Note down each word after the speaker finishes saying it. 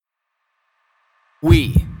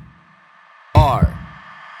We are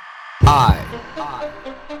I.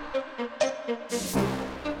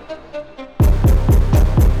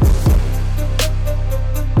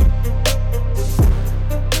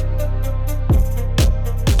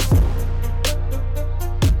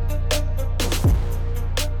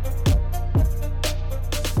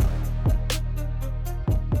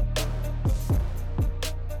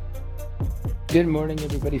 Good morning,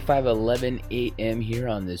 everybody. 5:11 a.m. here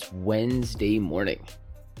on this Wednesday morning.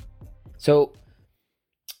 So,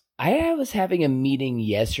 I was having a meeting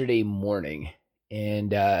yesterday morning,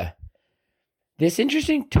 and this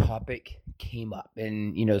interesting topic came up.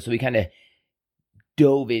 And, so we kind of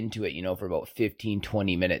dove into it, for about 15,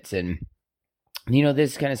 20 minutes. And,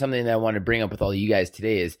 this is kind of something that I want to bring up with all of you guys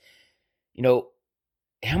today is,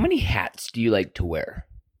 how many hats do you like to wear?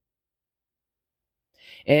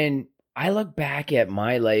 And I look back at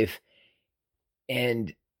my life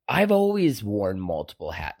and I've always worn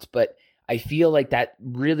multiple hats, but I feel like that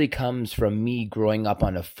really comes from me growing up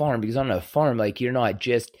on a farm, because on a farm, like you're not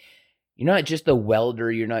just the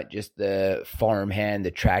welder, you're not just the farmhand,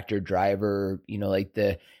 the tractor driver, like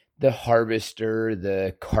the harvester,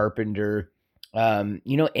 the carpenter,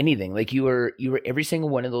 anything. Like you were every single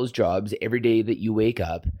one of those jobs every day that you wake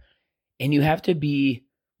up, and you have to be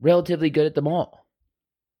relatively good at them all.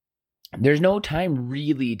 There's no time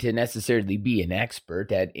really to necessarily be an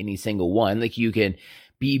expert at any single one. Like you can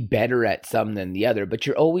be better at some than the other, but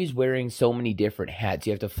you're always wearing so many different hats.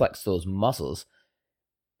 You have to flex those muscles.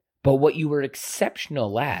 But what you were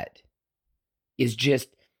exceptional at is just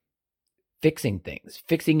fixing things,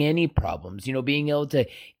 fixing any problems, being able to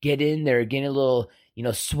get in there, getting a little,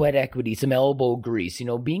 sweat equity, some elbow grease,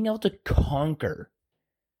 being able to conquer.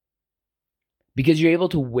 Because you're able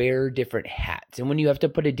to wear different hats. And when you have to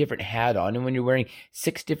put a different hat on, and when you're wearing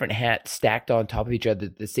 6 different hats stacked on top of each other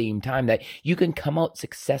at the same time, that you can come out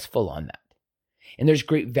successful on that. And there's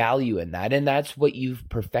great value in that. And that's what you've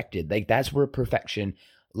perfected. Like that's where perfection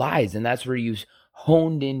lies. And that's where you've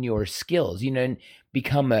honed in your skills, and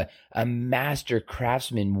become a master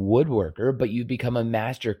craftsman woodworker, but you become a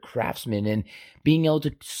master craftsman in being able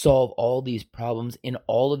to solve all these problems in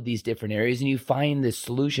all of these different areas. And you find the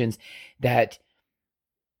solutions that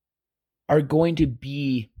are going to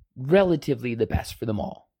be relatively the best for them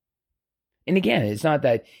all. And again, it's not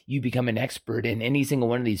that you become an expert in any single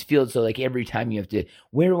one of these fields. So like every time you have to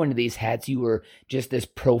wear one of these hats, you are just this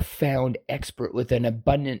profound expert with an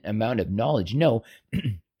abundant amount of knowledge. No,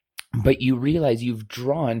 but you realize you've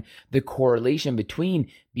drawn the correlation between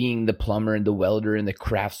being the plumber and the welder and the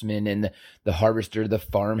craftsman and the harvester, the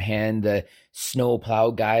farmhand, the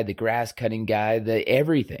snowplow guy, the grass cutting guy, the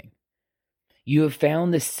everything. You have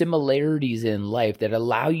found the similarities in life that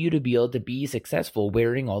allow you to be able to be successful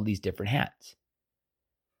wearing all these different hats.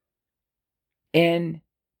 And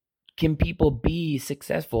can people be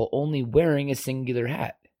successful only wearing a singular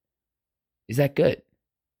hat? Is that good?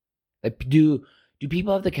 Like, do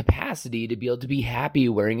people have the capacity to be able to be happy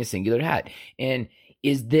wearing a singular hat? And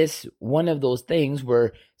is this one of those things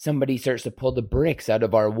where somebody starts to pull the bricks out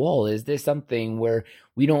of our wall? Is this something where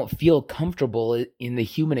we don't feel comfortable in the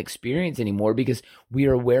human experience anymore because we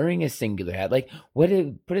are wearing a singular hat? Like, put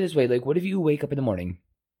it this way, like, what if you wake up in the morning,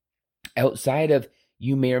 outside of,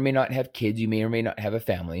 you may or may not have kids, you may or may not have a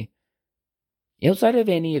family, outside of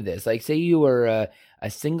any of this, like say you were a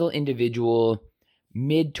single individual,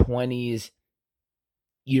 mid-20s,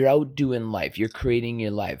 you're out doing life, you're creating your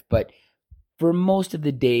life, but for most of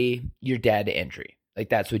the day, you're data entry. Like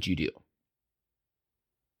that's what you do.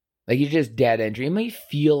 Like you're just data entry. It may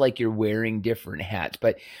feel like you're wearing different hats,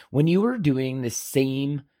 but when you were doing the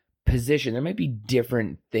same position, there might be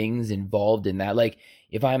different things involved in that. Like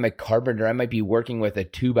if I'm a carpenter, I might be working with a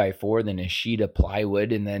 2x4, then a sheet of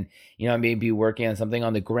plywood, and then, I may be working on something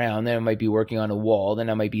on the ground, then I might be working on a wall,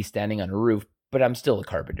 then I might be standing on a roof, but I'm still a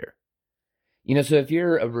carpenter. So if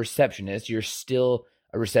you're a receptionist, you're still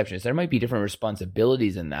a receptionist. There might be different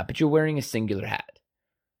responsibilities in that, but you're wearing a singular hat.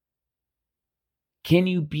 Can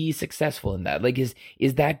you be successful in that? Like, is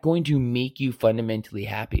that going to make you fundamentally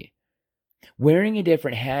happy? Wearing a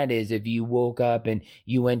different hat is if you woke up and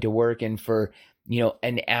you went to work, and for,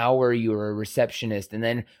 an hour you were a receptionist, and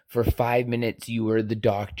then for 5 minutes you were the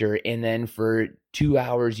doctor, and then for 2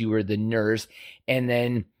 hours you were the nurse, and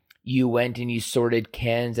then you went and you sorted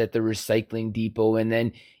cans at the recycling depot, and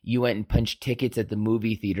then you went and punched tickets at the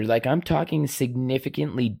movie theater. Like I'm talking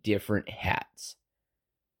significantly different hats.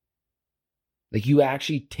 Like you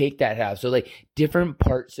actually take that hat. So like different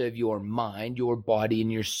parts of your mind, your body,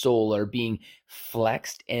 and your soul are being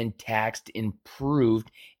flexed and taxed,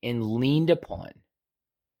 improved, and leaned upon.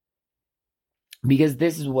 Because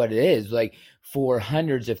this is what it is. Like for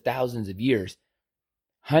hundreds of thousands of years,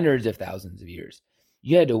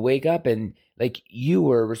 you had to wake up and like you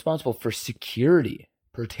were responsible for security,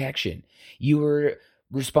 protection. You were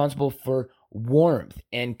responsible for warmth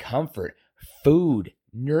and comfort, food,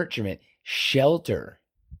 nurturement, shelter,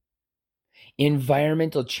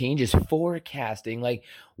 environmental changes, forecasting, like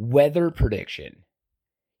weather prediction.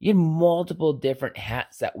 You had multiple different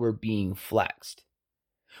hats that were being flexed,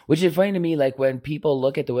 which is funny to me. Like when people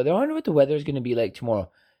look at the weather, I wonder what the weather is going to be like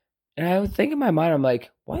tomorrow. And I would think in my mind, I'm like,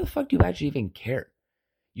 why the fuck do you actually even care?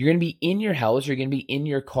 You're going to be in your house, you're going to be in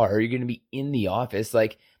your car, you're going to be in the office.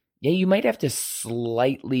 Like, yeah, you might have to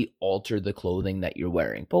slightly alter the clothing that you're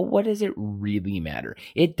wearing, but what does it really matter?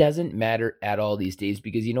 It doesn't matter at all these days,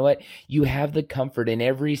 because you know what? You have the comfort in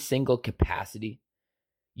every single capacity.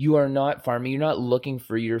 You are not farming. You're not looking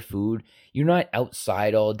for your food. You're not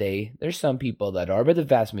outside all day. There's some people that are, but the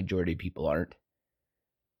vast majority of people aren't.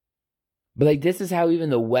 But like this is how even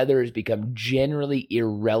the weather has become generally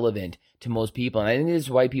irrelevant to most people. And I think this is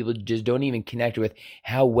why people just don't even connect with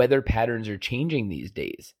how weather patterns are changing these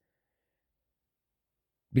days.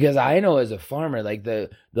 Because I know as a farmer, like the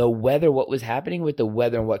weather, what was happening with the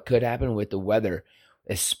weather and what could happen with the weather,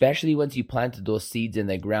 especially once you planted those seeds in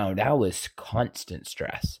the ground, that was constant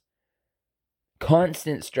stress.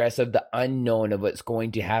 Constant stress of the unknown of what's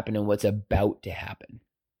going to happen and what's about to happen.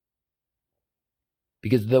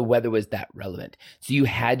 Because the weather was that relevant. So you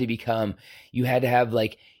had to have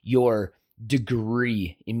like your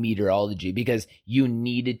degree in meteorology, because you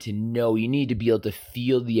needed to know, you need to be able to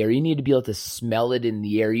feel the air, you need to be able to smell it in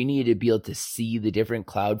the air, you needed to be able to see the different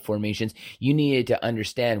cloud formations, you needed to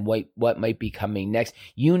understand what might be coming next,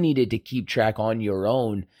 you needed to keep track on your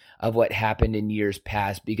own of what happened in years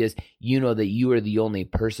past, because you know that you are the only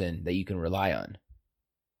person that you can rely on.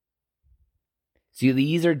 See,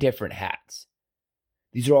 these are different hats.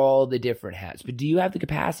 These are all the different hats. But do you have the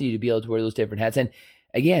capacity to be able to wear those different hats? And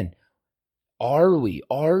again,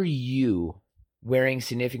 are you wearing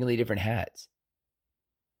significantly different hats?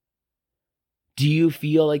 Do you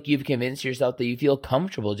feel like you've convinced yourself that you feel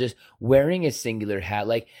comfortable just wearing a singular hat,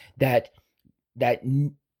 like that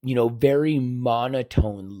very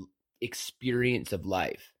monotone experience of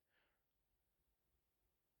life?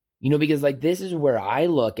 Because like this is where I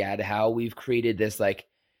look at how we've created this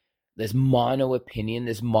mono opinion,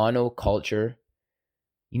 this mono culture,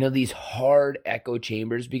 these hard echo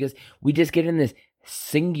chambers, because we just get in this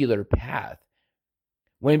singular path.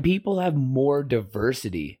 When people have more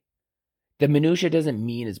diversity, the minutia doesn't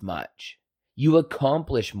mean as much. You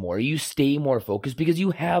accomplish more, you stay more focused, because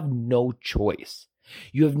you have no choice.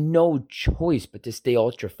 You have no choice but to stay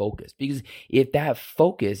ultra focused, because if that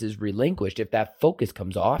focus is relinquished, if that focus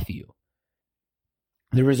comes off you,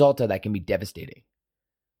 the result of that can be devastating.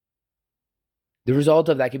 The result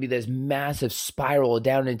of that could be this massive spiral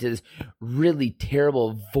down into this really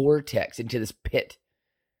terrible vortex, into this pit.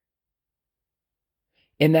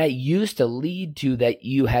 And that used to lead to that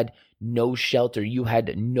you had no shelter, you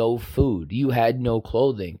had no food, you had no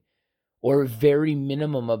clothing, or very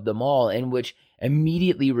minimum of them all, and which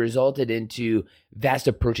immediately resulted into fast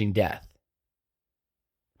approaching death.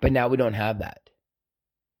 But now we don't have that.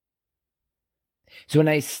 So when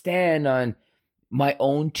I stand on my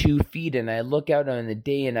own 2 feet and I look out on the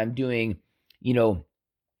day and I'm doing,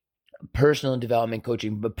 personal development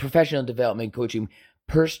coaching, but professional development coaching,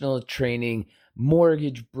 personal training,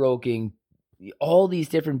 mortgage broking, all these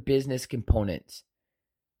different business components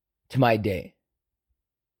to my day.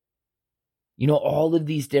 All of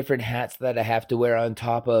these different hats that I have to wear on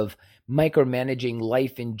top of micromanaging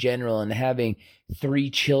life in general and having 3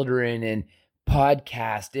 children and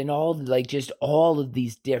podcast and all of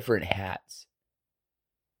these different hats.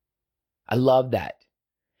 I love that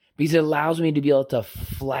because it allows me to be able to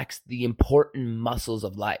flex the important muscles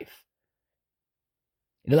of life.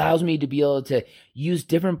 It allows me to be able to use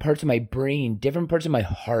different parts of my brain, different parts of my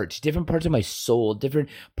heart, different parts of my soul, different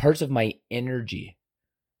parts of my energy.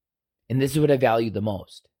 And this is what I value the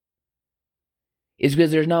most. Is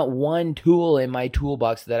because there's not one tool in my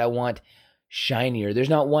toolbox that I want shinier. There's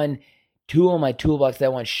not one tool in my toolbox that I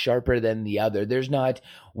want sharper than the other. There's not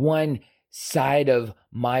one side of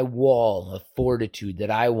my wall of fortitude that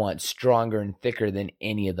I want stronger and thicker than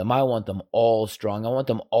any of them. I want them all strong. I want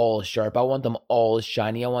them all sharp. I want them all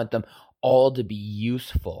shiny. I want them all to be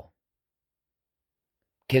useful.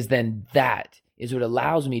 Because then that is what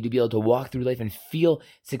allows me to be able to walk through life and feel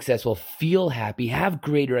successful, feel happy, have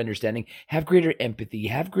greater understanding, have greater empathy,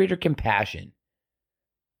 have greater compassion.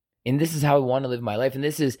 And this is how I want to live my life. And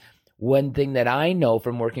this is one thing that I know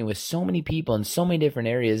from working with so many people in so many different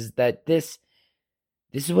areas, that this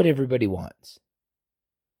is what everybody wants.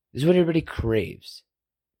 This is what everybody craves.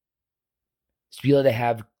 It's to be able to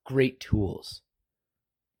have great tools.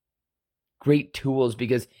 Great tools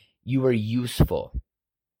because you are useful.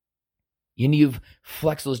 And you've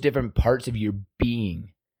flexed those different parts of your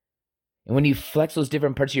being. And when you flex those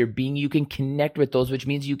different parts of your being, you can connect with those, which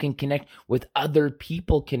means you can connect with other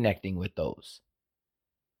people connecting with those.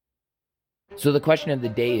 So the question of the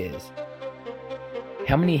day is,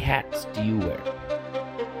 how many hats do you wear?